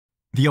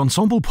The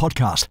Ensombl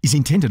podcast is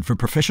intended for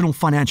professional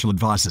financial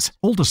advisors.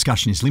 All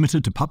discussion is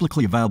limited to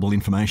publicly available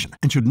information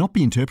and should not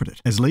be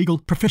interpreted as legal,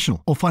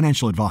 professional, or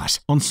financial advice.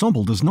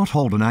 Ensombl does not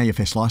hold an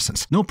AFS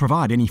license nor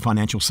provide any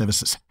financial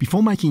services.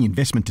 Before making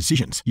investment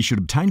decisions, you should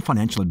obtain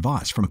financial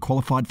advice from a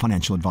qualified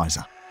financial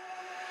advisor.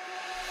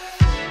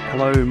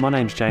 Hello, my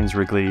name's James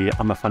Wrigley.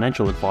 I'm a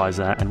financial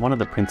advisor and one of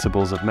the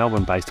principals of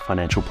Melbourne-based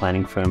financial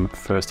planning firm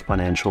First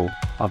Financial.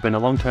 I've been a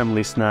long-term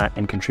listener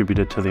and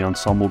contributor to the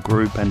Ensombl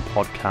group and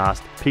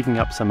podcast, picking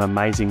up some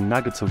amazing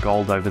nuggets of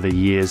gold over the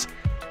years.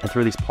 And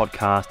through this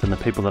podcast and the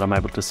people that I'm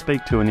able to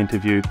speak to and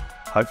interview,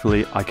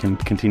 hopefully I can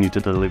continue to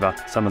deliver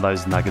some of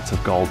those nuggets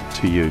of gold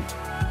to you.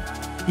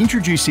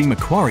 Introducing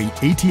Macquarie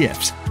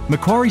ETFs.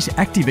 Macquarie's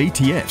active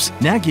ETFs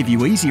now give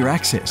you easier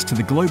access to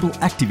the global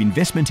active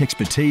investment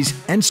expertise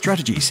and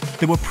strategies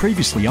that were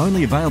previously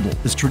only available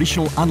as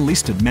traditional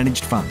unlisted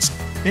managed funds.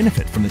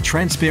 Benefit from the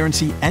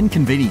transparency and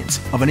convenience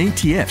of an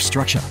ETF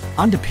structure,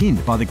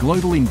 underpinned by the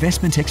global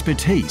investment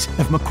expertise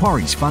of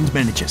Macquarie's fund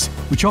managers,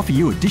 which offer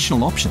you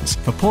additional options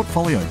for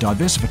portfolio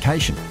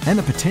diversification and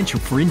the potential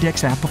for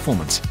index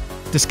outperformance.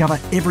 Discover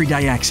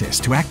everyday access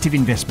to active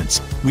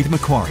investments with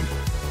Macquarie.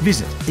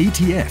 Visit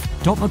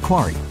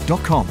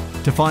etf.macquarie.com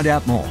to find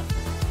out more.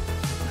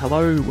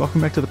 Hello,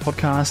 welcome back to the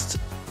podcast.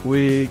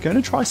 We're going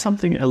to try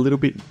something a little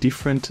bit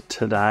different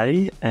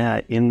today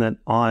in that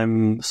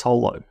I'm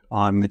solo.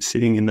 I'm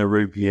sitting in the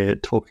room here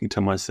talking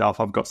to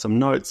myself. I've got some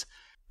notes,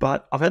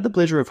 but I've had the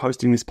pleasure of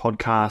hosting this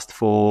podcast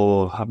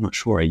for, I'm not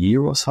sure, a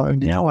year or so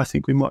now, I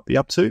think we might be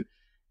up to.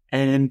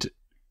 And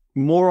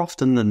more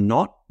often than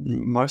not,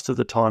 most of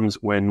the times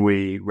when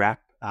we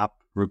wrap up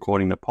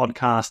recording the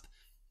podcast,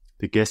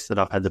 the guests that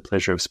I've had the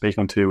pleasure of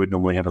speaking to would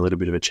normally have a little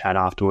bit of a chat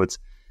afterwards,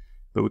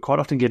 but we quite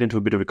often get into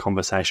a bit of a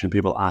conversation,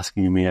 people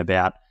asking me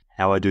about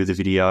how I do the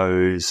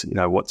videos,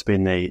 what's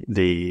been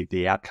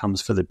the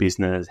outcomes for the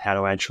business, how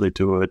do I actually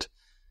do it,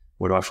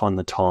 where do I find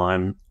the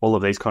time, all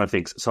of these kind of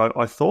things. So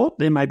I thought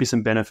there may be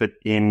some benefit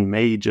in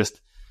me just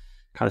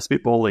kind of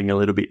spitballing a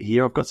little bit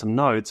here. I've got some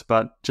notes,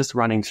 but just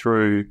running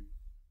through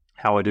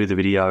how I do the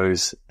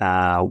videos,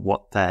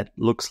 what that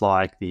looks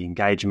like, the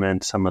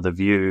engagement, some of the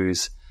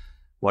views,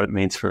 what it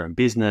means for a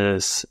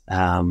business,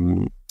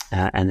 and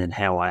then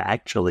how I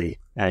actually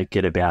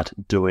get about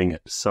doing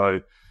it.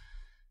 So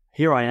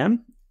here I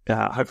am.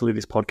 Hopefully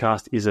this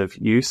podcast is of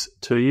use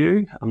to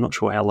you. I'm not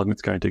sure how long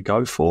it's going to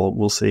go for.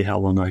 We'll see how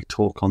long I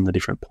talk on the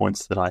different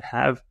points that I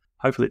have.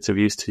 Hopefully it's of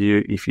use to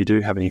you. If you do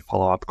have any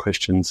follow-up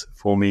questions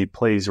for me,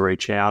 please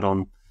reach out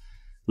on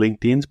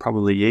LinkedIn's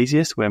probably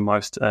easiest, where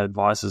most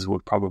advisors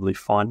would probably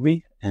find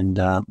me, and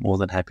more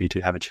than happy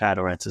to have a chat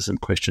or answer some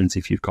questions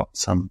if you've got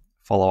some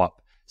follow-up.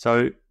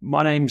 So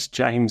my name's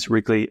James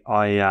Wrigley.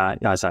 I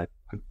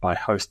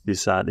host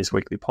this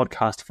weekly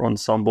podcast for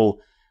Ensombl.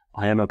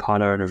 I am a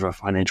part owner of a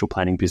financial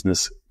planning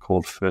business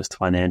called First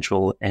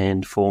Financial,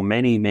 and for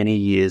many, many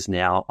years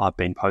now, I've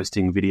been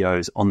posting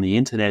videos on the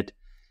internet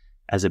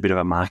as a bit of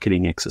a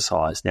marketing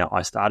exercise. Now,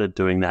 I started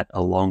doing that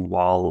a long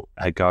while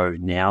ago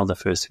now. The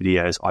first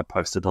videos I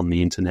posted on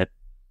the internet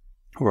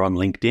were on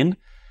LinkedIn.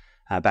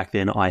 Back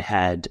then,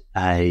 I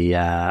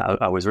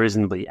was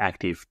reasonably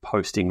active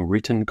posting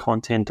written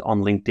content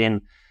on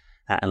LinkedIn,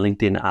 and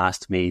LinkedIn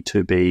asked me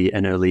to be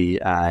an early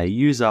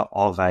user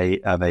of an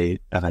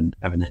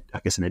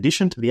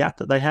addition to the app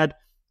that they had,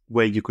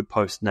 where you could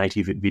post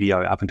native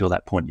video. Up until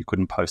that point, you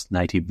couldn't post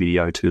native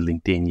video to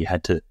LinkedIn. You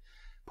had to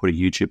put a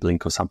YouTube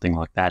link or something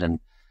like that. And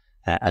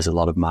as a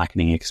lot of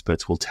marketing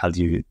experts will tell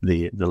you,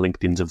 the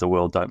LinkedIns of the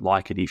world don't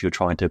like it if you're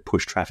trying to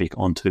push traffic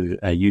onto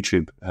a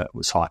YouTube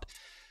site.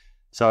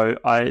 So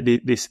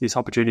this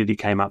opportunity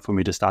came up for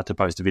me to start to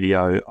post a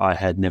video. I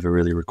had never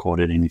really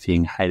recorded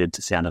anything, hated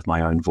the sound of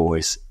my own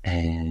voice.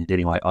 And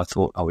anyway, I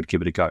thought I would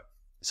give it a go.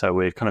 So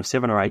we're kind of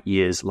 7 or 8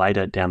 years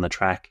later down the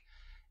track,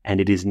 and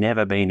it has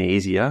never been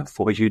easier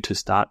for you to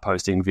start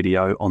posting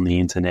video on the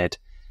internet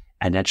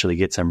and actually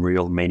get some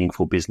real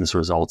meaningful business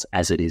results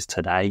as it is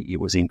today. It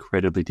was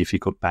incredibly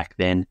difficult back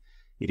then.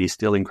 It is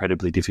still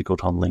incredibly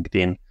difficult on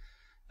LinkedIn,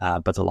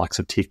 but the likes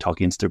of TikTok,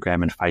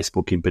 Instagram, and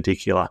Facebook in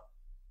particular,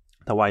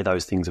 the way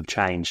those things have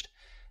changed,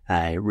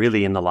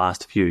 really in the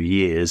last few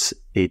years,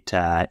 it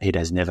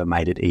has never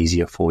made it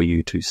easier for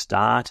you to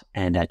start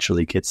and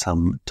actually get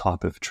some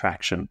type of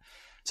traction.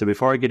 So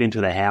before I get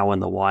into the how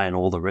and the why and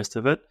all the rest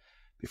of it,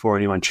 before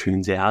anyone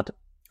tunes out,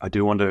 I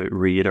do want to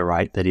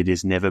reiterate that it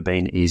has never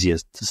been easier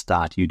to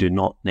start. You do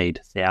not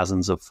need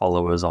thousands of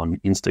followers on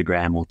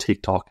Instagram or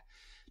TikTok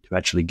to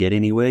actually get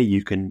anywhere.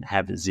 You can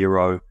have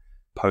 0,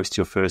 post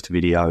your first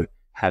video,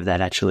 have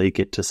that actually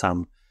get to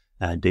some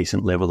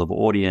decent level of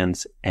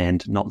audience,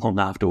 and not long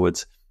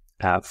afterwards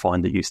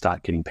find that you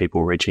start getting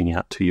people reaching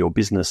out to your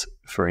business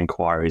for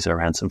inquiries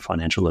around some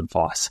financial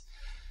advice.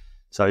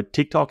 So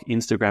TikTok,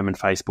 Instagram, and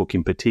Facebook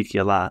in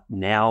particular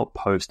now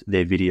post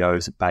their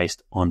videos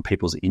based on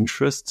people's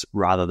interests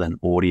rather than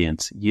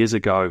audience. Years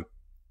ago,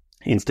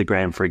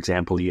 Instagram, for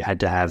example, you had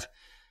to have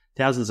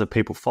thousands of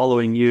people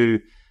following you,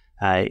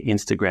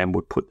 Instagram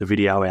would put the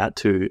video out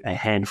to a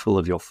handful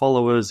of your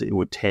followers. It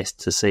would test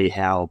to see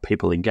how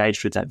people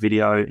engaged with that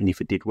video, and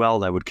if it did well,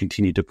 they would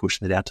continue to push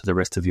that out to the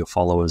rest of your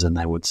followers, and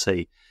they would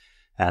see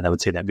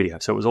that video.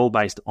 So it was all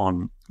based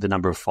on the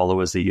number of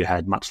followers that you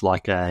had, much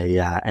like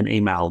an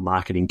email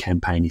marketing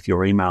campaign. If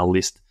your email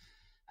list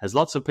has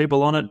lots of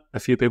people on it, a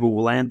few people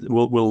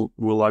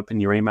will open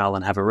your email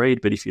and have a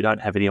read. But if you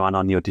don't have anyone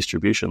on your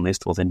distribution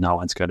list, well, then no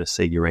one's going to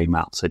see your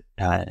email. So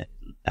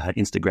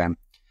Instagram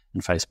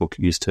and Facebook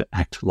used to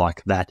act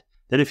like that.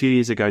 Then a few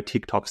years ago,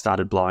 TikTok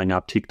started blowing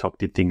up. TikTok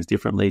did things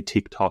differently.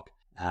 TikTok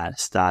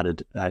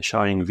started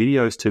showing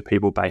videos to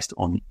people based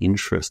on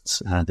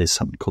interests. There's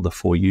something called the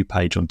For You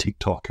page on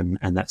TikTok, and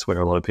that's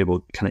where a lot of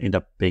people kind of end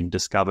up being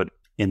discovered,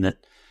 in that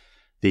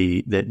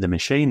the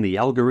machine, the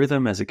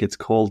algorithm, as it gets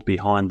called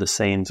behind the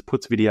scenes,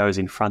 puts videos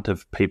in front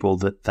of people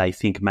that they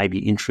think may be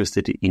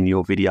interested in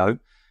your video.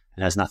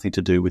 It has nothing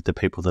to do with the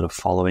people that are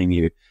following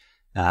you.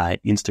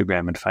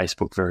 Instagram and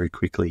Facebook very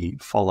quickly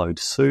followed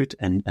suit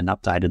and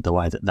updated the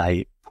way that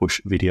they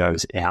push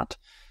videos out.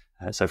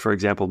 So, for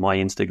example, my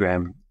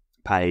Instagram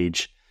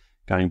page,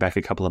 going back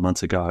a couple of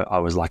months ago, I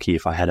was lucky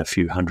if I had a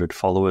few hundred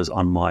followers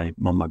on my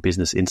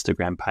business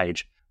Instagram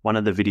page. One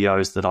of the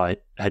videos that I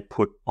had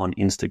put on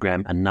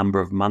Instagram a number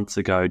of months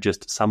ago,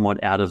 just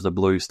somewhat out of the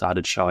blue,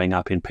 started showing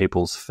up in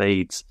people's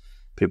feeds.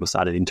 People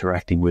started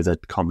interacting with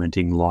it,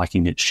 commenting,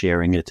 liking it,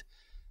 sharing it.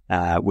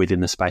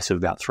 Within the space of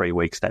about 3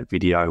 weeks, that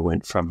video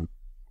went from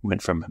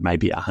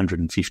maybe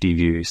 150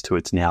 views to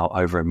it's now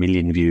over 1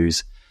 million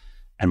views.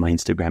 And my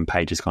Instagram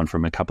page has gone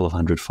from a couple of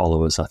hundred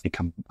followers. I think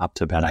I'm up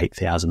to about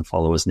 8,000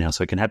 followers now.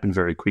 So it can happen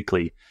very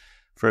quickly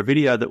for a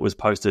video that was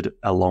posted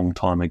a long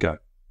time ago.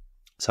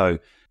 So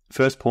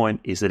first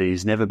point is that it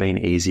has never been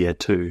easier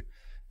to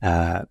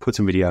put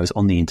some videos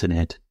on the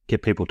internet,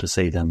 get people to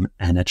see them,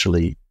 and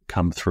actually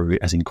come through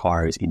as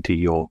inquiries into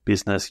your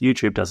business.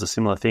 YouTube does a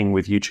similar thing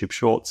with YouTube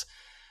Shorts.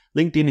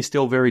 LinkedIn is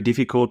still very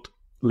difficult.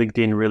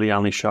 LinkedIn really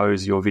only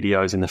shows your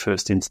videos in the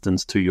first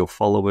instance to your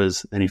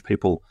followers. And if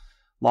people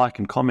like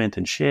and comment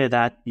and share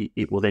that,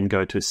 it will then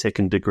go to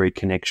second-degree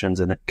connections,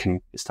 and it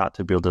can start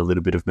to build a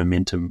little bit of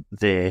momentum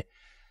there.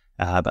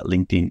 But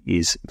LinkedIn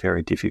is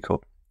very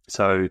difficult.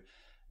 So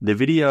the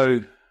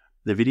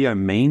video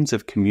means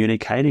of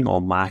communicating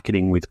or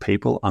marketing with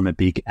people, I'm a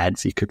big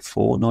advocate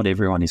for. Not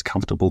everyone is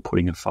comfortable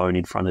putting a phone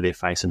in front of their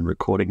face and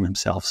recording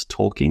themselves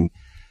talking,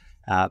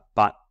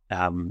 but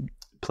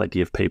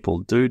plenty of people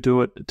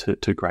do it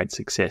to great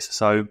success.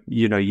 So,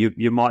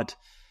 you might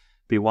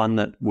be one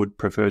that would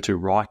prefer to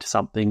write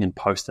something and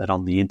post that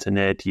on the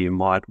internet. You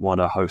might want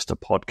to host a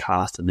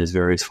podcast, and there's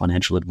various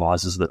financial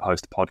advisors that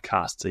host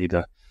podcasts,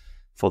 either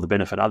for the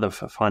benefit of other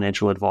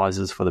financial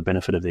advisors, for the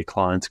benefit of their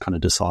clients, kind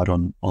of decide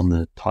on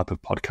the type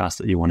of podcast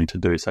that you're wanting to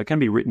do. So it can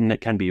be written,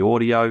 it can be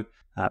audio,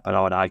 but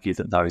I would argue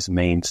that those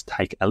means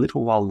take a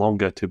little while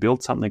longer to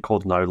build something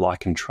called know,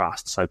 like, and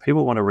trust. So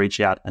people want to reach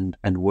out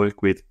and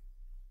work with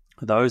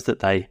those that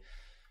they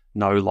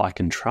know, like,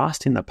 and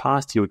trust. In the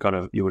past, you would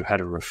have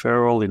had a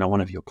referral.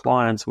 One of your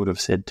clients would have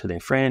said to their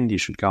friend, you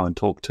should go and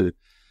talk to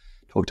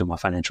my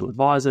financial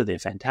advisor. They're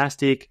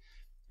fantastic.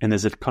 And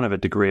there's a kind of a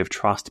degree of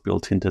trust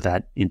built into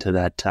that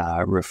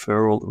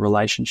referral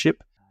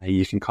relationship.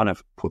 You can kind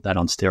of put that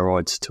on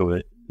steroids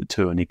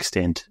to an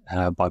extent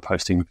by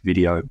posting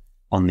video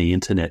on the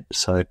internet.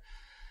 So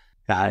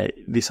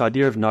this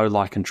idea of know,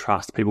 like, and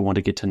trust, people want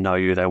to get to know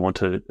you. They want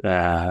to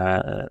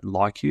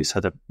like you. So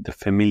the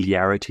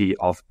familiarity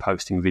of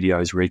posting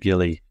videos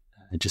regularly,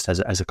 just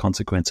as a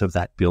consequence of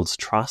that, builds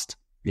trust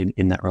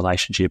in that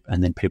relationship,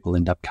 and then people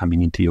end up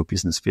coming into your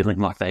business feeling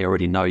like they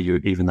already know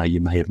you, even though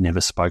you may have never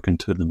spoken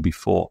to them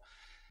before.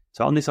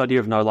 So on this idea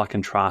of know, like,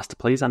 and trust,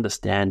 please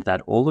understand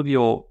that all of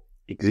your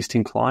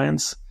existing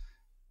clients,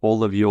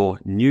 all of your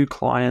new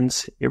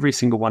clients, every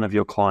single one of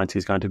your clients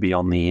is going to be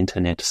on the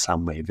internet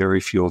somewhere. Very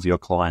few of your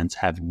clients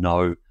have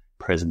no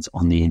presence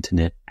on the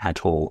internet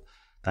at all.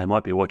 They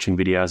might be watching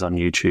videos on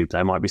YouTube.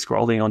 They might be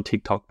scrolling on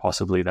TikTok,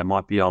 possibly. They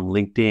might be on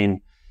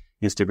LinkedIn,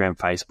 Instagram,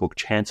 Facebook.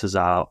 Chances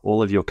are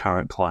all of your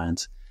current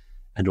clients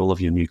and all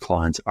of your new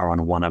clients are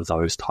on one of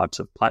those types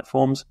of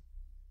platforms.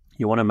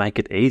 You want to make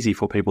it easy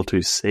for people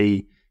to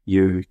see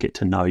you, get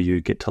to know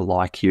you, get to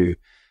like you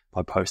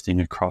by posting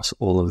across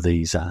all of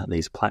these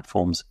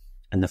platforms.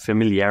 And the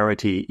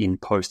familiarity in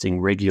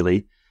posting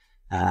regularly,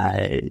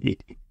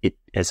 it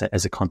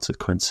as a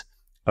consequence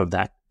of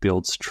that,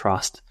 builds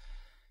trust.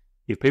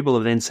 If people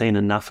have then seen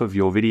enough of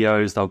your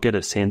videos, they'll get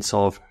a sense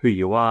of who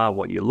you are,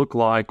 what you look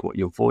like, what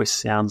your voice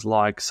sounds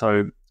like.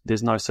 So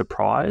there's no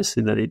surprise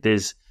in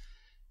that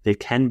there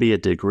can be a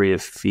degree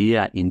of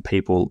fear in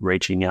people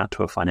reaching out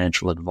to a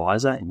financial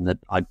advisor, in that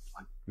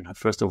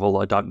first of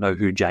all, I don't know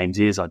who James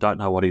is. I don't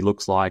know what he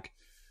looks like.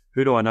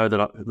 Who do I know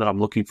that I'm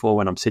looking for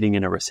when I'm sitting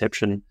in a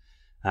reception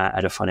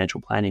at a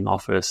financial planning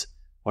office?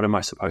 What am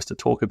I supposed to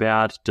talk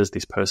about? Does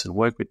this person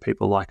work with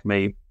people like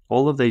me?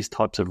 All of these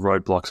types of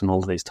roadblocks and all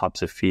of these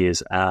types of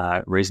fears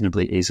are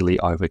reasonably easily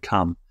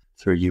overcome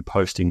through you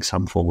posting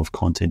some form of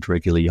content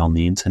regularly on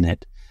the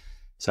internet.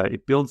 So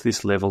it builds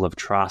this level of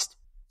trust.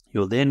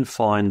 you'll then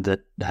find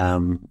that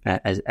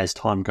as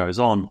time goes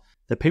on,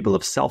 that people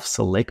have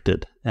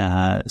self-selected.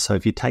 So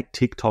if you take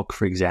TikTok,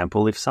 for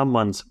example, if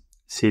someone's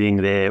sitting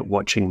there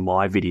watching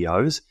my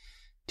videos,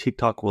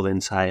 TikTok will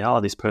then say, oh,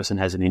 this person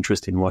has an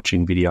interest in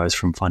watching videos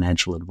from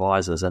financial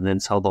advisors. And then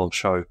so they'll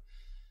show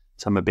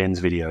some of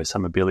Ben's videos,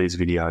 some of Billy's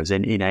videos,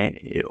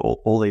 and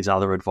all these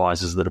other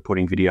advisors that are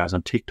putting videos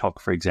on TikTok,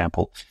 for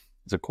example.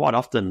 So quite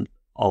often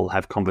I'll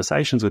have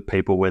conversations with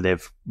people where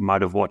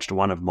might have watched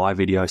one of my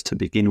videos to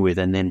begin with,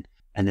 and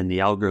then the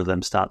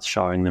algorithm starts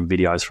showing them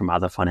videos from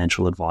other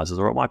financial advisors,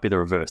 or it might be the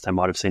reverse. They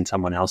might have seen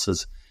someone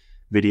else's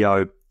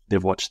video,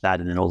 they've watched that,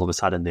 and then all of a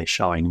sudden they're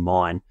showing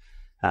mine.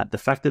 The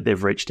fact that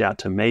they've reached out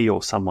to me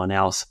or someone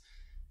else,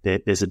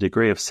 there's a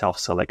degree of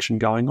self-selection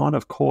going on.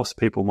 Of course,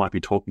 people might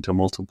be talking to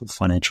multiple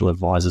financial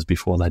advisors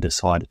before they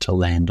decide to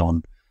land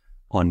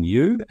on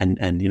you, and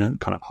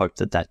kind of hope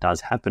that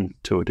does happen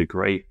to a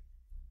degree.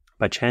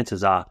 But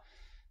chances are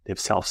they've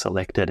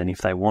self-selected, and if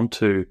they want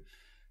to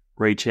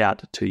reach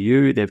out to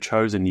you, they've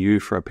chosen you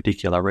for a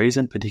particular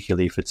reason,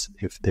 particularly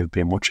if they've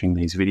been watching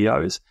these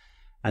videos.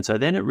 And so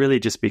then it really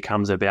just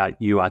becomes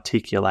about you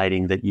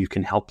articulating that you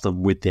can help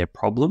them with their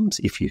problems,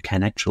 if you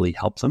can actually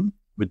help them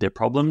with their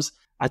problems,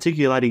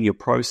 articulating your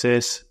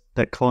process,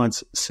 that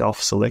clients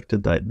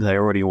self-selected, they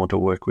already want to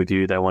work with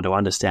you, they want to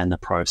understand the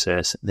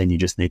process, then you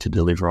just need to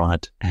deliver on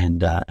it,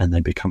 and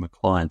they become a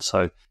client.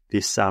 So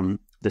this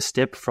the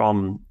step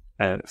from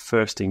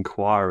first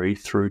inquiry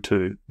through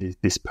to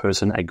this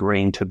person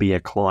agreeing to be a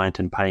client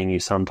and paying you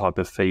some type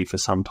of fee for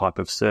some type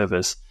of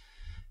service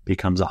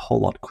becomes a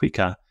whole lot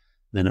quicker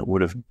than it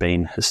would have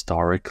been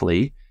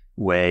historically,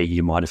 where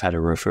you might have had a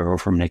referral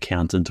from an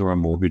accountant or a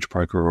mortgage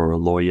broker or a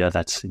lawyer.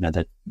 That's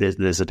that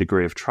there's a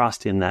degree of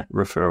trust in that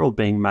referral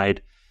being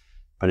made,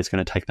 but it's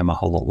going to take them a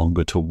whole lot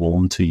longer to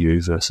warm to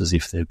you versus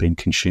if they've been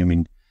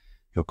consuming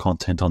your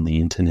content on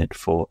the internet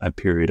for a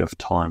period of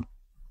time.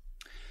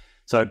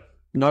 So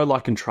know,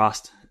 like, and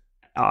trust,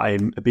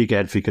 I'm a big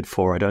advocate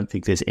for. I don't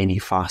think there's any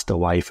faster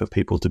way for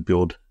people to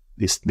build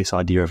this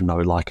idea of know,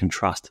 like, and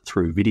trust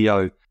through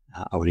video.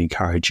 I would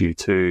encourage you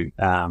to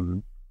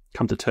come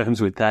to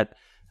terms with that.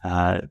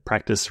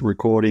 Practice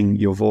recording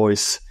your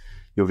voice,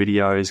 your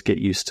videos, get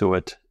used to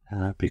it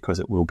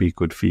because it will be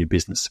good for your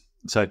business.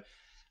 So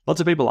lots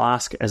of people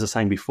ask, as I was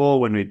saying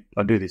before, when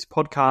I do this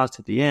podcast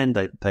at the end,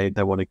 they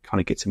want to kind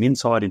of get some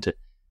insight into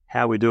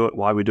how we do it,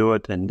 why we do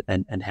it,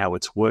 and how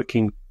it's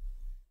working.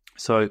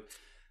 So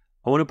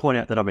I want to point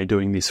out that I've been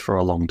doing this for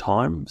a long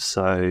time.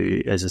 So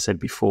as I said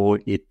before,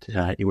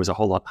 it was a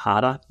whole lot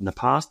harder in the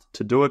past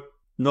to do it,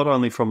 not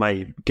only from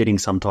getting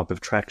some type of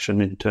traction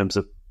in terms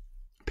of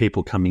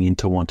people coming in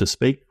to want to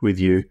speak with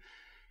you,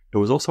 it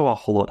was also a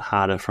whole lot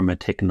harder from a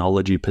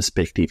technology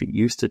perspective. It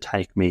used to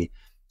take me,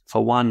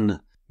 for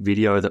one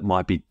video that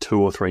might be 2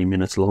 or 3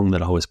 minutes long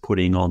that I was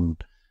putting on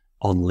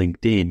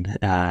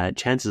LinkedIn,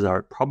 chances are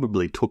it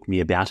probably took me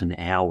about an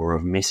hour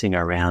of messing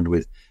around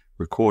with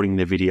recording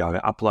the video,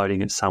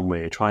 uploading it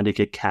somewhere, trying to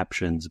get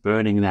captions,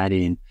 burning that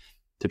in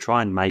to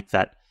try and make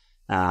that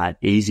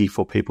easy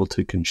for people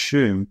to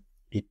consume.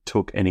 It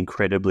took an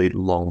incredibly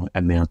long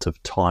amount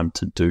of time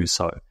to do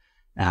so.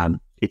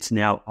 It's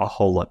now a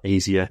whole lot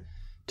easier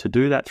to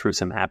do that through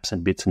some apps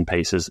and bits and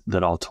pieces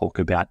that I'll talk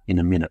about in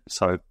a minute.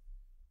 So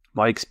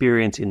my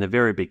experience in the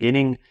very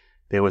beginning,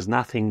 there was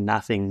nothing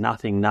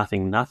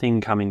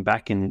coming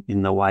back in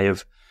the way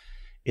of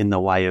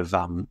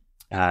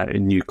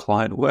new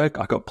client work.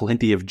 I got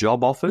plenty of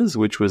job offers,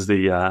 which was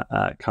the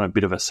kind of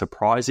bit of a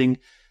surprising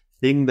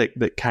thing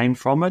that came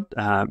from it.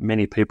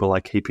 Many people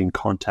I keep in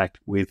contact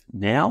with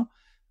now,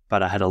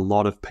 but I had a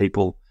lot of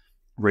people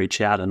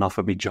reach out and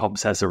offer me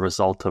jobs as a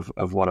result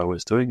of what I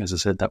was doing. As I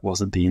said, that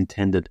wasn't the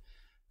intended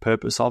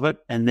purpose of it.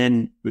 And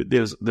then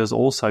there's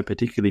also,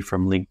 particularly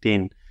from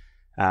LinkedIn,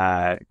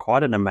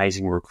 quite an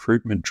amazing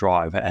recruitment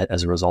drive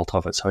as a result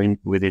of it. So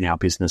within our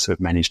business, we've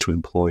managed to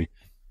employ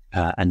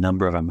a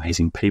number of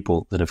amazing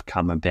people that have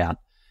come about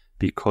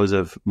because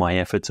of my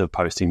efforts of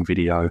posting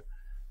video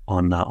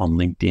on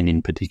LinkedIn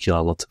in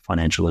particular. Lots of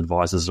financial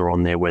advisors are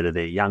on there, whether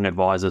they're young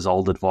advisors,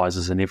 old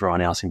advisors, and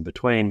everyone else in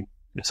between,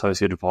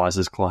 associate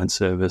advisors, client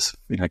service,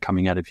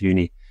 coming out of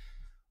uni,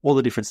 all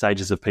the different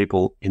stages of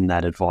people in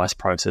that advice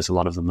process. A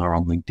lot of them are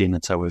on LinkedIn.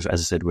 And so, as I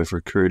said, we've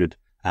recruited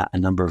a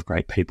number of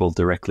great people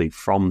directly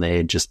from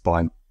there just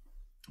by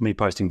me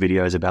posting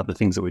videos about the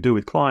things that we do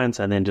with clients,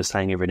 and then just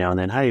saying every now and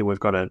then, hey, we've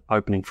got an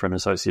opening for an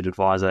associate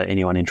advisor,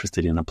 anyone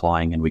interested in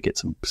applying, and we get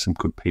some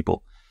good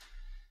people.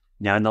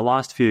 Now, in the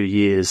last few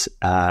years,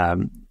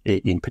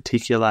 in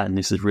particular, and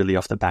this is really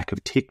off the back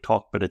of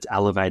TikTok, but it's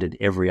elevated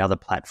every other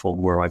platform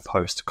where I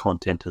post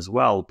content as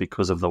well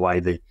because of the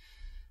way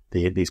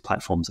these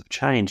platforms have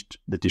changed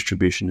the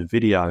distribution of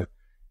video.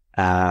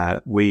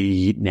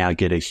 We now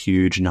get a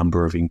huge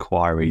number of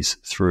inquiries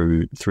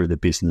through the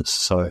business.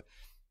 So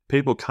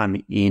people come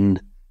in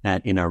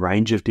a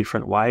range of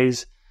different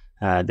ways.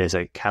 There's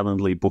a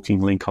Calendly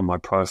booking link on my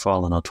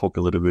profile, and I'll talk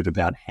a little bit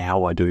about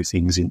how I do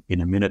things in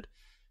a minute.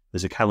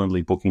 There's a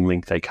Calendly booking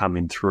link. They come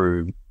in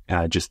through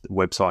just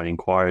website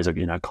inquiries,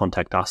 or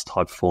contact us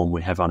type form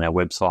we have on our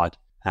website.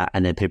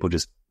 and then people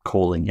just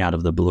calling out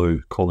of the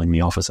blue, calling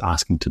the office,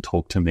 asking to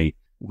talk to me.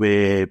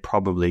 We're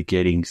probably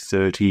getting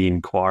 30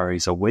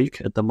 inquiries a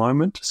week at the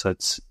moment. So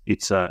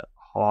it's a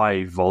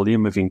high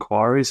volume of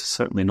inquiries.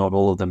 Certainly not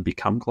all of them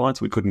become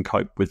clients. We couldn't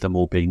cope with them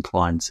all being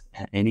clients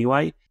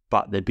anyway,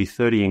 but there'd be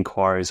 30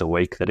 inquiries a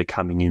week that are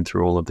coming in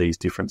through all of these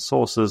different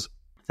sources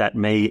that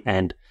me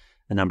and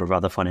a number of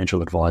other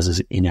financial advisors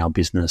in our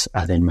business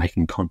are then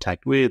making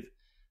contact with.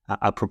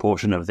 A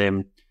proportion of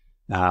them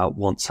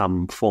want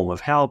some form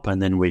of help,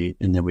 and then we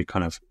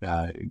kind of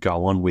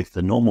go on with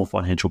the normal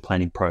financial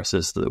planning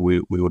process that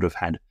we would have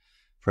had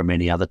from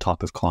any other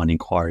type of client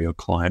inquiry or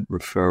client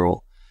referral.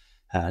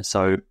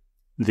 So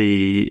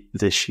the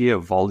sheer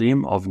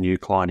volume of new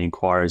client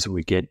inquiries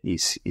we get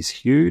is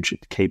huge.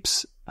 It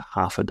keeps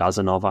half a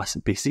dozen of us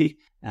busy,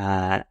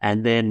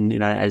 and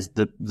then as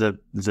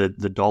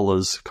the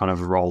dollars kind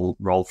of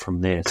roll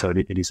from there. So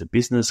it is a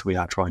business. We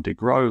are trying to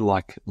grow,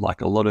 like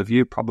a lot of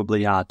you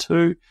probably are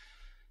too.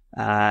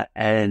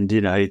 And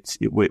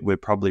we're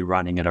probably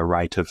running at a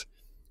rate of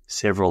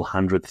several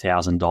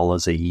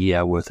 $100,000 a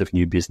year worth of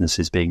new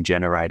businesses being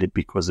generated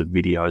because of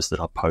videos that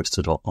are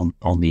posted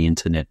on the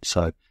internet.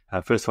 So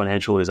First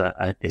Financial is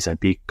a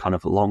big kind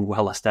of long,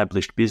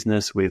 well-established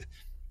business with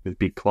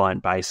big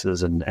client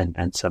bases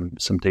and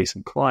some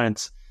decent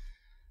clients.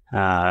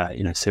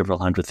 Several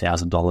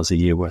 $100,000 a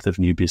year worth of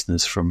new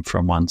business from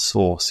one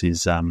source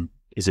is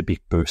a big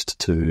boost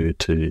to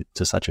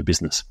such a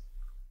business.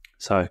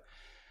 So,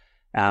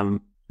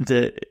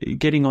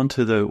 getting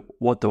onto the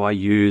what do I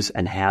use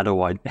and how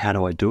do I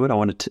do it? I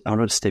want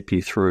to step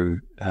you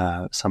through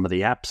some of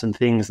the apps and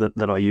things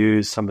that I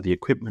use, some of the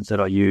equipment that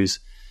I use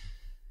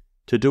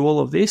to do all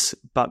of this.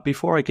 But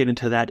before I get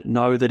into that,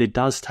 know that it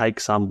does take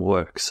some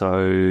work.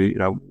 So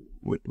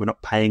we're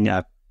not paying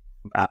a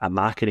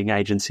marketing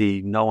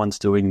agency. No one's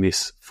doing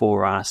this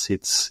for us.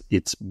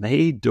 It's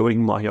me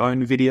doing my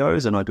own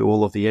videos, and I do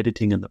all of the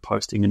editing and the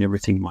posting and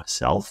everything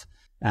myself.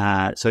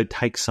 So it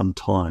takes some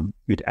time.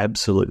 It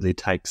absolutely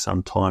takes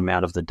some time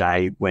out of the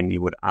day when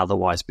you would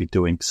otherwise be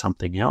doing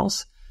something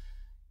else.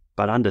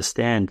 But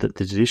understand that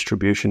the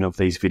distribution of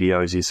these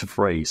videos is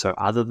free. So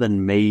other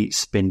than me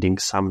spending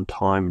some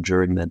time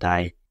during the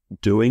day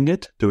doing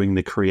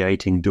the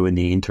creating, doing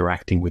the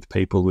interacting with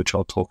people, which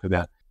I'll talk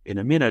about in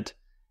a minute,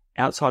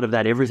 outside of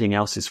that, everything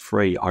else is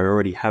free. I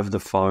already have the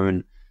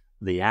phone,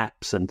 the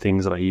apps and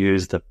things that I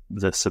use.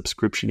 The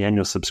subscription, the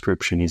annual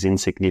subscription is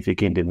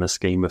insignificant in the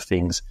scheme of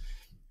things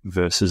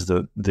versus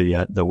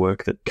the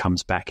work that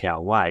comes back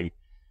our way.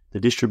 The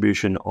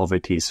distribution of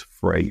it is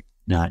free.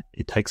 Now,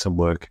 it takes some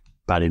work,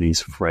 but it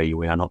is free.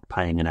 We are not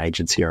paying an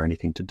agency or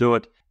anything to do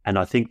it. And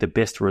I think the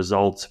best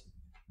results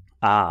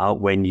are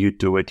when you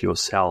do it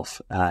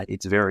yourself.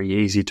 It's very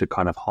easy to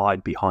kind of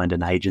hide behind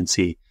an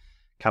agency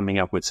coming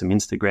up with some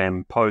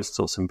Instagram posts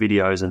or some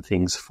videos and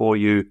things for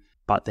you,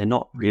 but they're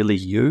not really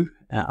you.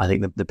 I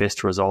think that the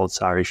best results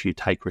are if you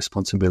take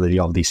responsibility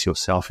of this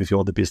yourself. If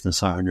you're the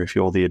business owner, if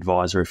you're the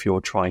advisor, if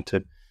you're trying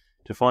to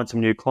find some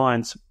new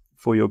clients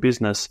for your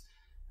business,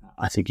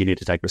 I think you need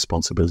to take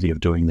responsibility of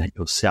doing that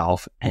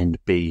yourself and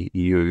be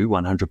you,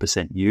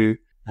 100% you,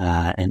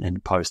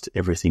 and post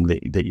everything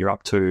that you're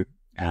up to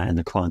and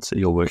the clients that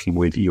you're working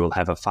with. You will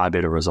have a far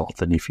better result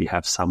than if you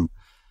have some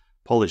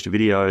polished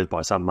video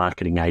by some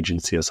marketing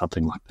agency or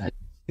something like that.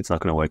 It's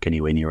not going to work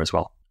anywhere near as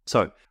well.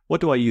 So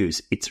what do I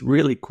use? It's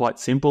really quite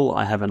simple.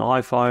 I have an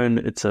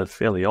iPhone. It's a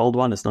fairly old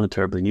one. It's not a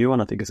terribly new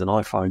one. I think it's an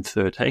iPhone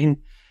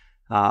 13.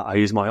 I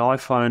use my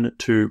iPhone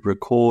to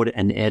record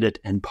and edit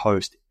and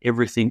post.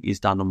 Everything is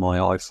done on my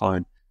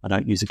iPhone. I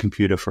don't use a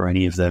computer for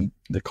any of the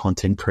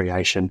content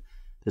creation.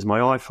 There's my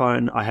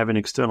iPhone. I have an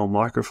external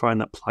microphone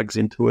that plugs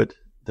into it.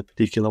 The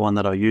particular one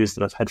that I use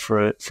that I've had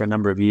for a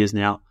number of years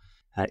now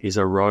is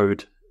a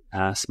Rode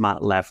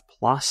Smart Lav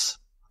Plus.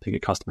 I think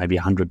it cost maybe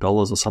 $100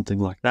 or something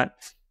like that.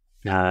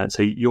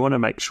 So you want to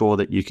make sure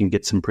that you can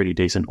get some pretty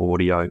decent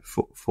audio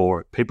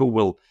for it. People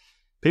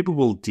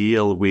will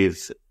deal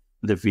with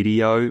the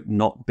video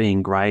not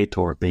being great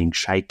or being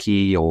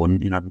shaky or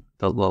the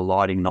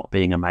lighting not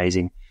being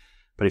amazing.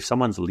 But if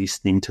someone's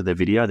listening to the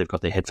video, they've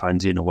got their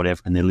headphones in or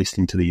whatever, and they're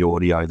listening to the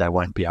audio, they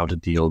won't be able to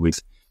deal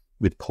with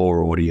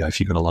poor audio if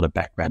you've got a lot of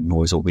background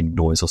noise or wind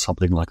noise or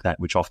something like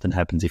that, which often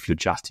happens if you're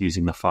just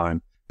using the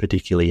phone,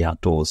 particularly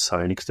outdoors. So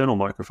an external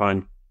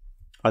microphone.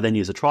 I then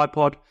use a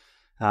tripod.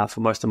 For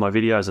most of my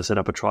videos, I set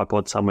up a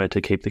tripod somewhere to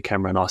keep the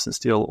camera nice and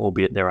still,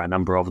 albeit there are a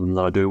number of them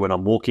that I do when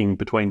I'm walking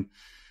between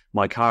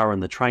my car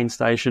and the train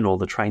station or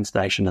the train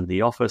station and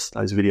the office.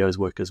 Those videos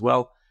work as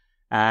well.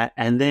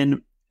 And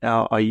then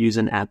I use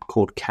an app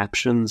called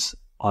Captions.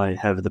 I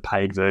have the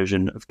paid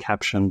version of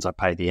Captions. I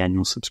pay the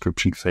annual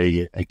subscription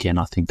fee. Again,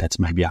 I think that's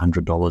maybe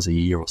 $100 a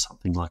year or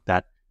something like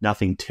that.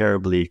 Nothing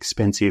terribly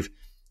expensive.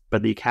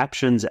 But the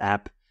Captions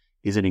app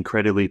is an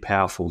incredibly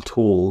powerful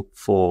tool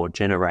for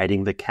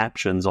generating the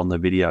captions on the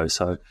video.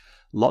 So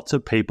lots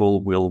of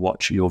people will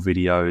watch your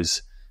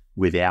videos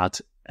without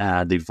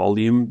the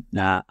volume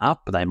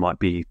up. They might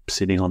be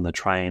sitting on the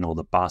train or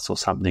the bus or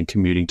something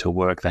commuting to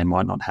work. They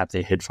might not have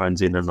their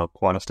headphones in and they'll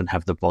quite often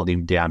have the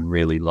volume down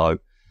really low.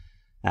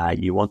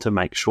 You want to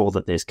make sure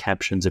that there's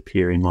captions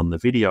appearing on the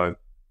video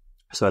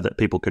so that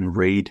people can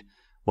read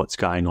what's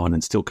going on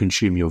and still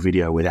consume your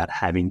video without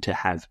having to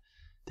have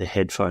the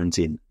headphones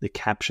in. The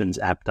Captions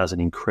app does an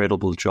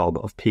incredible job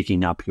of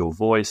picking up your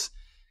voice,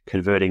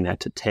 converting that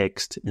to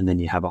text, and then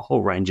you have a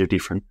whole range of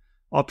different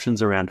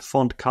options around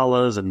font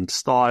colors and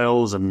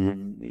styles,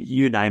 and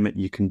you name it,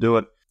 you can do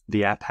it.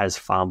 The app has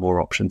far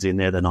more options in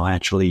there than I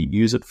actually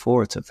use it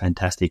for. It's a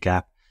fantastic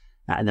app.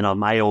 And then I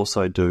may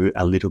also do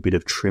a little bit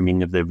of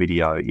trimming of the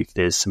video. If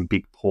there's some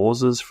big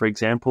pauses, for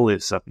example,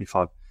 if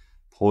I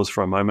pause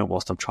for a moment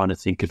whilst I'm trying to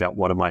think about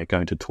what am I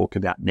going to talk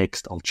about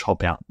next, I'll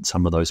chop out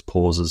some of those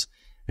pauses,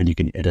 and you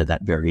can edit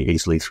that very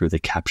easily through the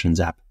Captions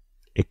app,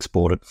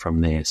 export it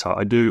from there. So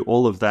I do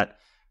all of that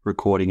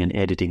recording and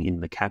editing in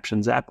the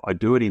Captions app. I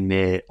do it in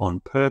there on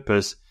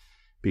purpose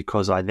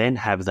because I then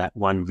have that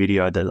one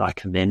video that I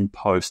can then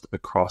post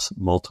across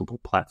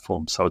multiple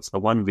platforms. So it's the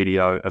one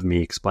video of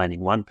me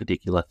explaining one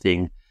particular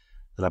thing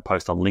that I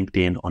post on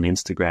LinkedIn, on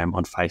Instagram,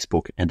 on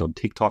Facebook, and on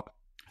TikTok.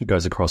 It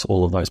goes across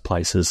all of those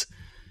places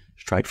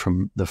straight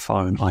from the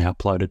phone. I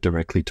upload it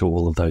directly to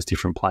all of those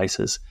different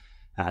places.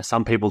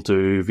 Some people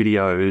do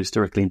videos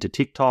directly into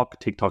TikTok.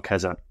 TikTok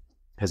has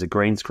a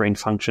green screen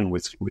function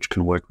which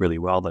can work really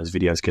well. Those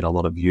videos get a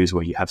lot of views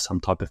where you have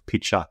some type of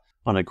picture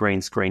on a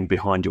green screen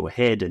behind your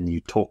head and you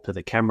talk to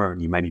the camera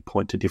and you maybe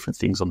point to different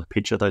things on the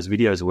picture. Those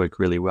videos work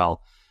really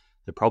well.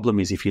 The problem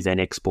is if you then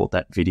export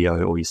that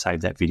video or you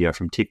save that video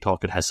from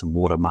TikTok, it has some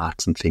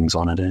watermarks and things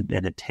on it,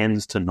 and it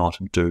tends to not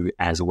do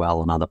as well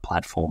on other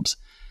platforms.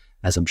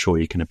 As I'm sure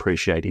you can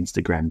appreciate,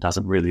 Instagram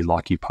doesn't really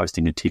like you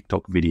posting a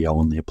TikTok video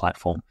on their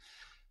platform.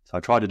 So I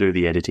try to do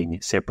the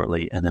editing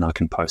separately, and then I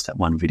can post that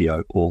one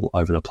video all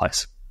over the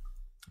place.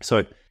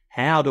 So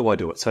how do I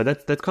do it? So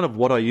that's kind of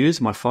what I use: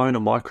 my phone, a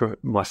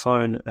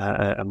microphone,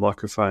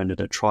 and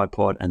a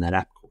tripod, and that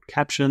app called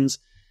Captions.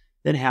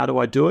 Then how do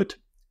I do it?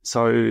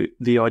 So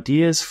the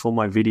ideas for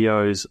my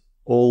videos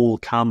all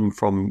come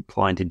from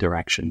client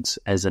interactions.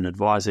 As an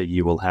advisor,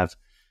 you will have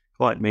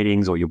client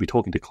meetings, or you'll be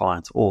talking to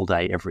clients all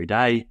day, every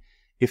day.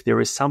 If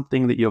there is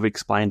something that you've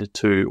explained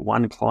to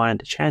one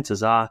client,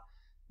 chances are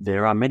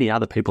there are many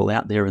other people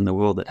out there in the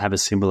world that have a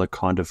similar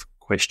kind of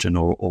question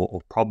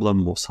or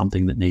problem or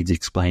something that needs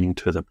explaining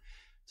to them.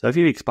 So if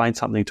you explain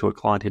something to a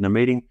client in a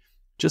meeting,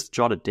 just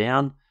jot it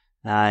down.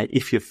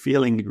 If you're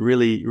feeling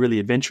really, really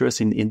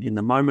adventurous in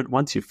the moment,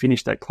 once you've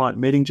finished that client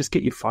meeting, just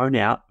get your phone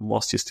out, and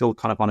whilst you're still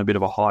kind of on a bit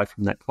of a high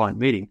from that client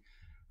meeting,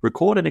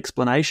 record an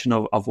explanation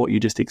of what you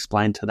just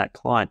explained to that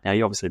client. Now,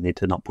 you obviously need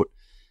to not put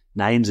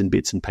names and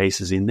bits and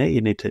pieces in there.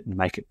 You need to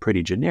make it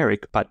pretty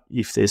generic. But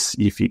if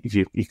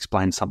you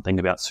explain something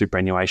about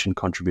superannuation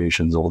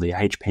contributions or the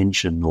age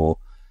pension or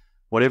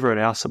whatever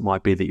else it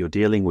might be that you're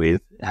dealing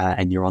with,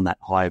 and you're on that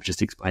high of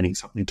just explaining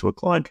something to a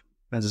client,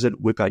 as I said,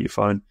 whip out your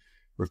phone,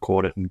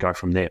 record it, and go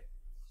from there.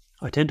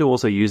 I tend to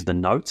also use the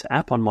Notes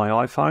app on my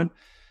iPhone,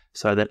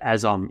 so that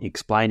as I'm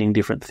explaining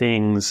different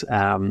things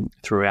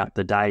throughout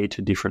the day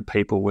to different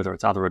people, whether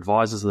it's other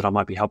advisors that I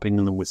might be helping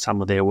them with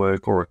some of their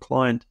work or a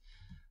client,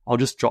 I'll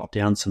just jot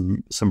down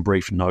some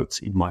brief notes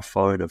in my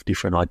phone of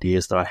different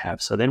ideas that I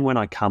have. So then when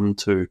I come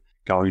to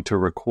going to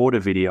record a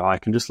video, I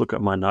can just look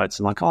at my notes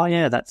and like, oh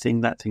yeah, that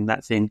thing.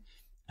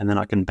 And then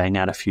I can bang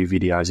out a few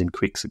videos in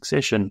quick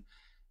succession,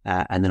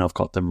 and then I've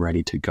got them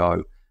ready to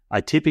go. I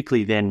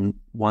typically then,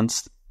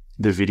 once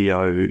the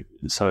video,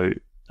 so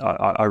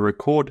I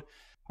record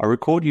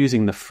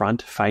using the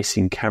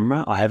front-facing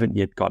camera. I haven't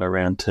yet got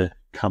around to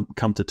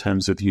come to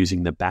terms with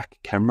using the back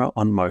camera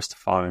on most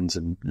phones,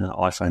 and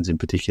iPhones in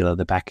particular.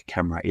 The back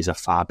camera is a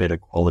far better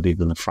quality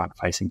than the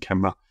front-facing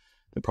camera.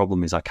 The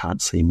problem is I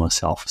can't see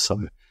myself,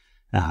 so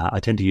I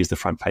tend to use the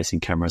front-facing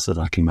camera so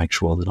that I can make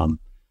sure that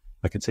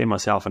I can see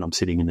myself and I'm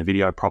sitting in the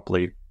video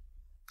properly.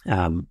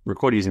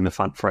 Record using the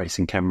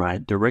front-facing camera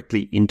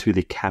directly into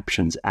the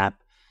Captions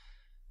app.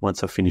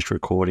 Once I've finished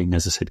recording,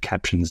 as I said,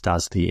 Captions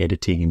does the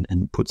editing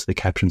and puts the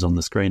captions on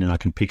the screen, and I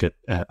can pick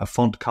a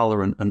font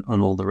color and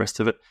all the rest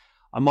of it.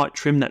 I might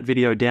trim that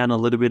video down a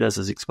little bit, as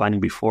I was explaining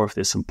before, if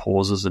there's some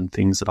pauses and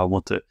things that I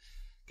want to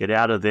get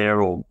out of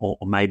there, or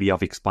maybe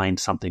I've explained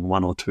something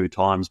one or two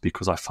times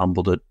because I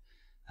fumbled it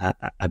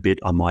a bit.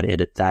 I might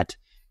edit that.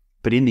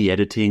 But in the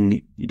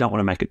editing, you don't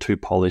want to make it too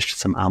polished.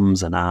 Some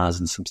ums and ahs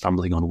and some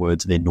stumbling on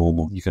words, they're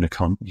normal. You're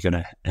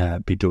going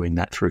to be doing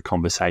that through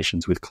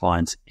conversations with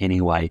clients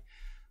anyway.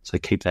 So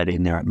keep that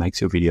in there. It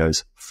makes your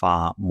videos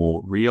far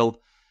more real.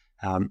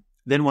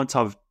 Then once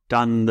I've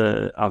done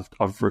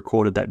I've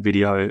recorded that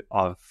video,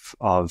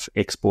 I've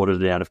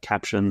exported it out of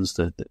Captions.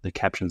 The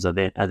captions are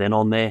then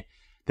on there.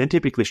 Then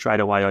typically straight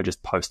away I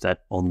just post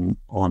that on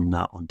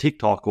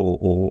TikTok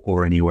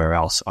or anywhere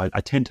else. I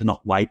tend to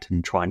not wait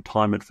and try and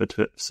time it for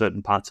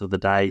certain parts of the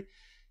day.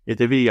 If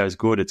the video is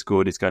good, it's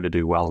good. It's going to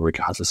do well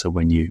regardless of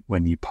when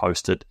you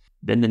post it.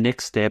 Then the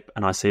next step,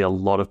 and I see a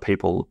lot of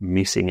people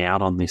missing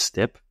out on this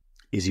step,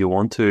 is you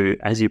want to,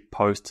 as you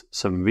post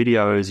some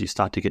videos, you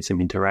start to get some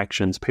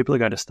interactions. People are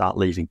going to start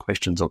leaving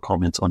questions or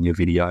comments on your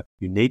video.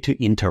 You need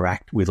to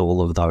interact with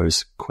all of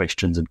those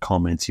questions and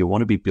comments. You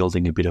want to be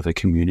building a bit of a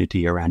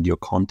community around your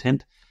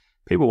content.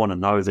 People want to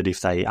know that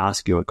if they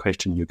ask you a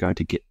question, you're going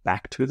to get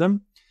back to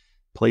them.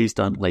 Please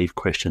don't leave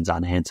questions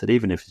unanswered,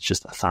 even if it's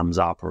just a thumbs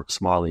up or a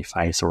smiley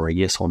face or a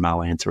yes or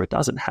no answer. It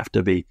doesn't have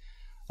to be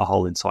a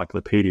whole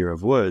encyclopedia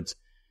of words.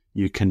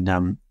 It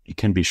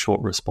can be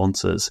short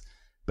responses.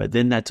 But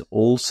then that's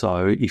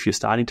also, if you're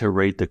starting to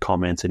read the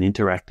comments and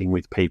interacting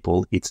with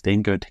people, it's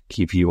then going to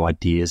give you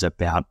ideas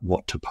about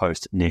what to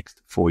post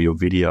next for your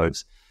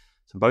videos.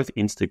 So both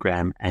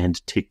Instagram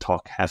and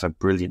TikTok have a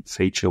brilliant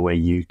feature where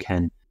you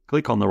can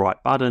click on the right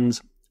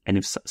buttons, and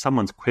if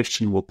someone's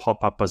question will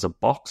pop up as a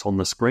box on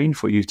the screen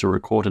for you to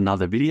record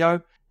another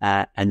video,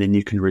 and then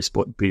you can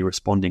be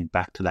responding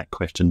back to that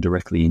question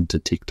directly into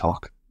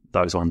TikTok.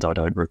 Those ones I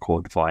don't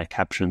record via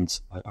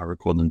captions. I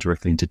record them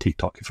directly into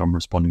TikTok if I'm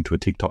responding to a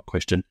TikTok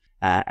question.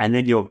 And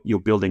then you're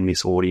building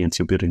this audience,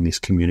 you're building this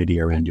community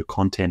around your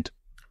content.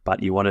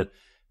 But you want to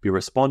be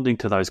responding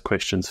to those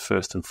questions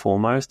first and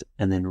foremost,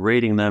 and then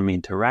reading them,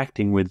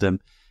 interacting with them,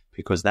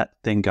 because that's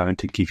then going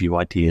to give you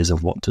ideas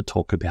of what to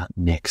talk about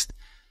next.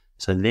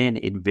 So then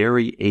it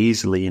very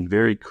easily and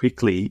very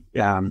quickly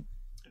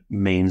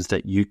means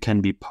that you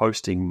can be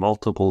posting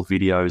multiple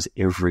videos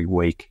every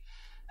week.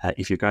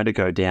 If you're going to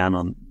go down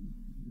on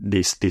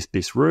this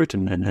route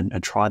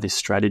and try this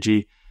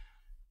strategy,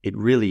 it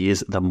really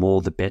is the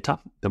more the better.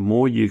 The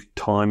more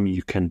time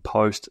you can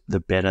post, the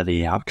better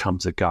the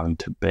outcomes are going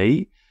to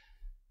be.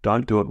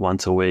 Don't do it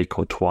once a week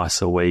or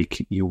twice a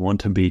week. You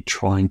want to be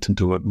trying to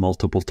do it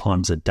multiple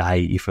times a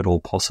day, if at all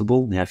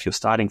possible. Now, if you're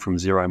starting from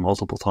zero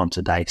multiple times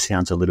a day, it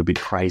sounds a little bit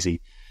crazy,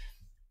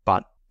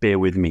 but bear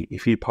with me.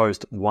 If you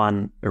post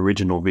one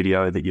original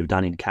video that you've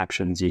done in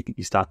captions, you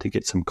start to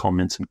get some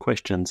comments and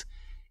questions.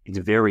 It's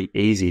very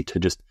easy to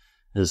just,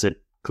 as I said,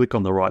 click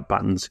on the right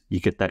buttons. You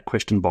get that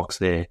question box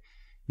there.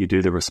 You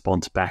do the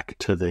response back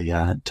to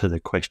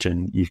the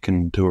question. You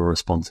can do a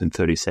response in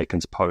 30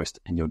 seconds post,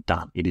 and you're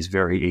done. It is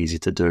very easy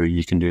to do.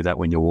 You can do that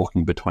when you're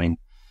walking between,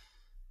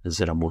 as I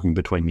said, I'm walking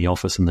between the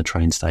office and the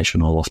train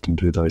station. I'll often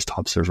do those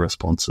types of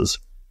responses.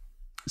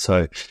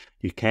 So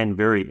you can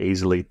very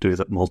easily do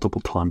that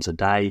multiple times a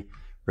day.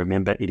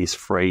 Remember, it is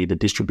free. The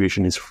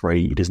distribution is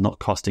free. It is not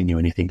costing you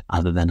anything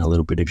other than a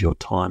little bit of your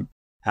time.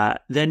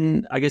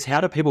 Then I guess,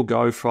 how do people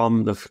go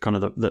from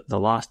the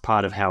last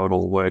part of how it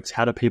all works?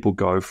 How do people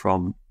go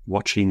from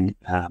watching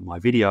my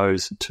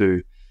videos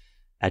to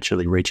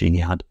actually reaching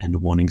out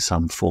and wanting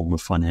some form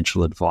of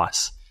financial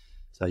advice?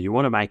 So you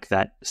want to make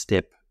that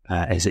step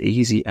as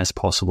easy as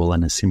possible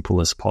and as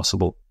simple as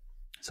possible.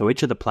 So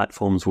each of the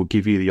platforms will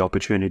give you the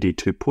opportunity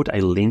to put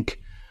a link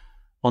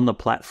on the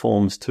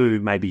platforms to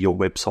maybe your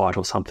website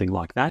or something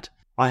like that.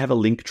 I have a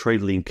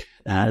Linktree link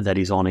that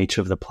is on each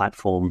of the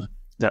platforms.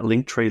 That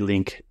Linktree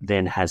link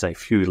then has a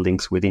few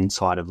links within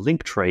inside of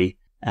Linktree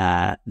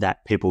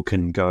that people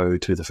can go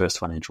to the First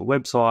Financial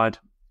website.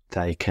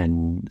 They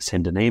can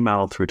send an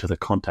email through to the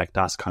Contact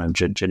Us kind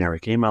of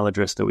generic email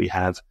address that we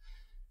have.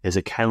 There's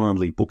a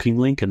Calendly booking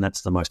link, and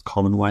that's the most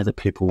common way that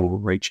people will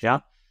reach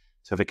out.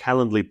 So if a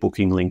Calendly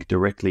booking link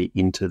directly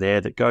into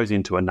there that goes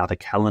into another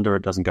calendar,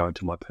 it doesn't go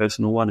into my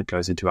personal one, it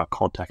goes into our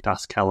Contact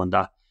Us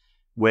calendar,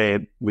 where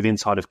within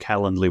inside of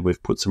Calendly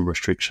we've put some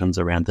restrictions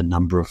around the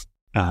number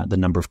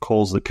of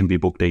calls that can be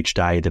booked each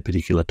day, the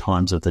particular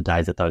times of the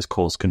day that those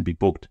calls can be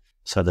booked,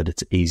 so that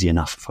it's easy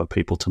enough for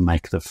people to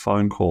make the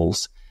phone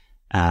calls,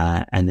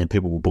 and then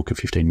people will book a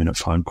 15-minute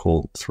phone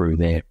call through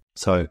there.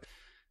 So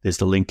there's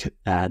the link.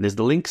 There's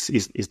the links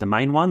is the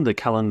main one. The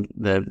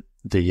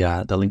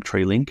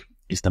Linktree link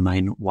is the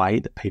main way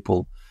that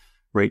people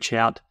reach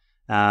out.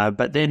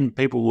 But then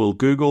people will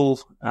Google,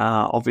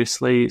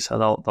 obviously,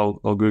 so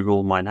they'll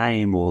Google my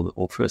name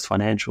or First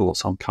Financial or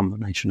some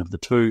combination of the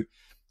two.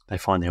 They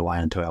find their way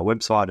onto our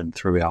website, and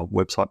through our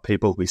website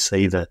people, we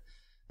see the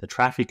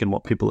traffic and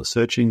what people are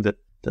searching that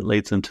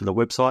leads them to the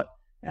website.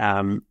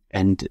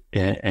 And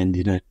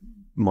you know,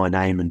 my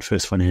name and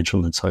First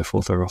Financial and so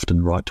forth are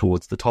often right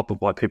towards the top of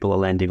why people are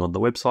landing on the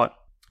website.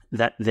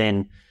 That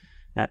then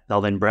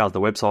they'll then browse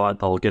the website.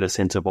 They'll get a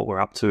sense of what we're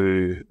up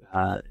to.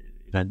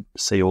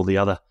 See all the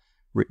other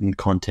written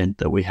content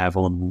that we have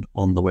on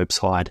the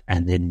website,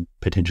 and then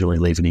potentially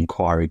leave an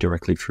inquiry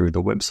directly through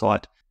the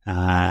website.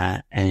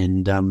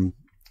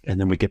 And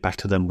then we get back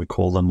to them, we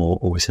call them,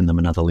 or we send them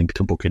another link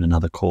to book in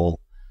another call,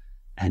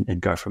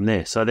 and go from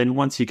there. So then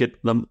once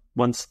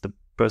the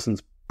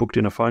person's booked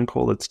in a phone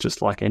call, it's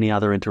just like any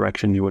other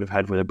interaction you would have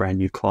had with a brand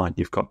new client.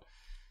 You've got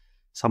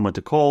someone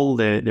to call,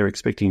 they're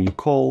expecting you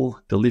call,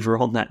 deliver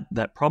on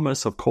that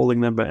promise of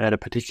calling them at a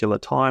particular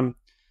time.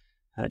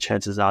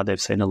 Chances are they've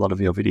seen a lot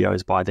of your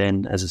videos by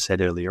then. As I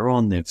said earlier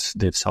on, they've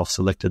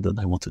self-selected that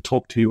they want to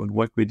talk to you and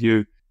work with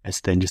you.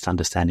 It's then just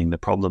understanding the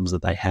problems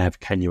that they have.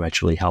 Can you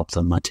actually help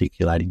them,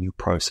 articulating your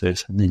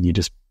process? And then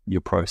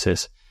your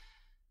process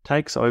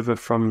takes over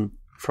from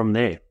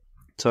there.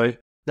 So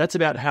that's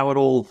about how it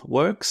all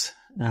works.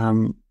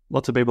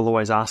 Lots of people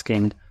always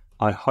asking,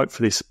 I hope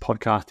for this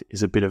podcast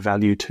is a bit of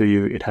value to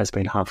you. It has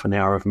been half an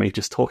hour of me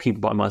just talking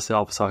by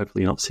myself, so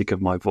hopefully you're not sick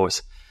of my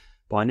voice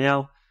by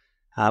now.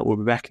 We'll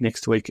be back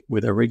next week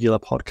with a regular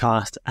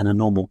podcast and a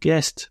normal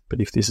guest.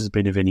 But if this has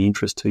been of any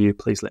interest to you,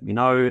 please let me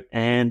know.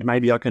 And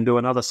maybe I can do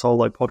another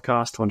solo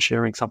podcast on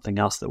sharing something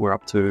else that we're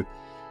up to,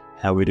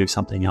 how we do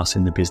something else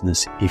in the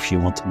business if you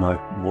want to know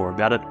more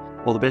about it.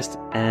 All the best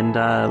and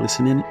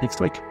listen in next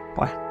week.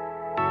 Bye.